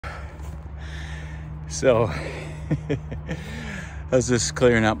So I was just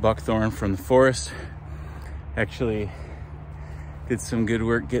clearing out buckthorn from the forest. Actually did some good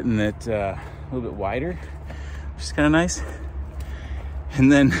work getting it a little bit wider, which is kind of nice. And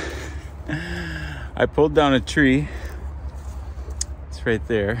then I pulled down a tree. It's right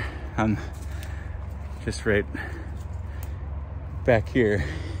there, on just right back here.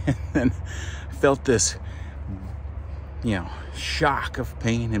 And then I felt this, you know, shock of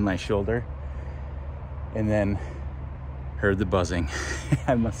pain in my shoulder. And then heard the buzzing.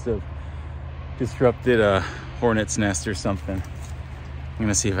 I must have disrupted a hornet's nest or something. I'm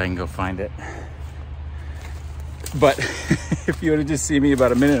gonna see if I can go find it. But if you would have just seen me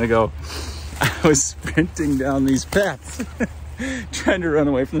about a minute ago, I was sprinting down these paths, trying to run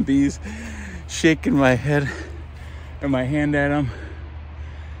away from the bees, shaking my head or my hand at them.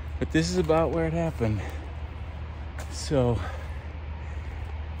 But this is about where it happened. So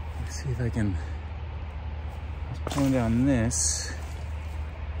let's see if I can. Going down this,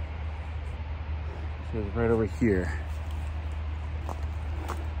 so it's right over here.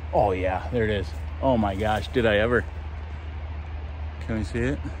 Oh yeah, there it is. Oh my gosh, did I ever? Can we see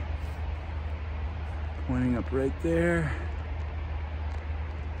it? Pointing up right there.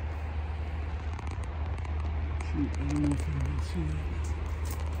 Shoot, I don't know if you can see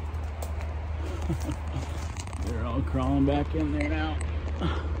it. They're all crawling back in there now.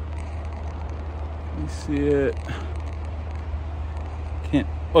 You see it? Can't.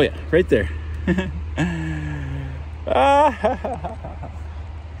 Oh yeah, right there.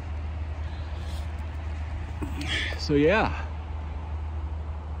 So yeah.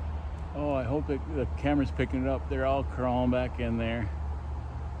 Oh, I hope the camera's picking it up. They're all crawling back in there.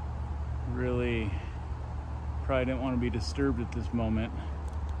 Really, probably didn't want to be disturbed at this moment.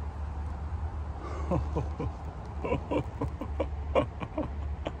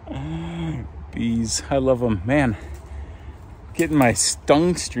 Bees, I love them, man. Getting my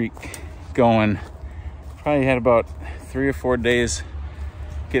stung streak going. Probably had about 3 or 4 days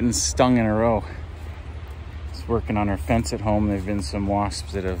getting stung in a row. Just working on our fence at home. There've been some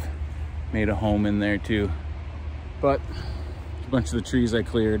wasps that have made a home in there too. But a bunch of the trees I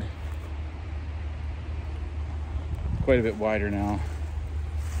cleared. Quite a bit wider now.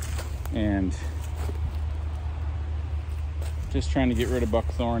 And just trying to get rid of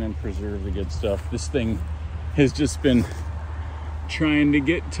buckthorn and preserve the good stuff. This thing has just been trying to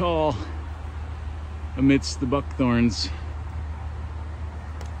get tall amidst the buckthorns.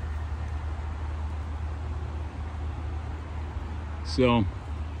 So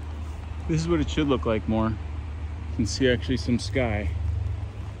this is what it should look like more. You can see actually some sky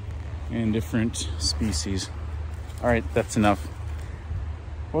and different species. All right, that's enough.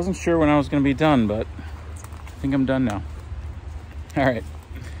 Wasn't sure when I was gonna be done, but I think I'm done now. All right,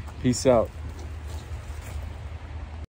 peace out.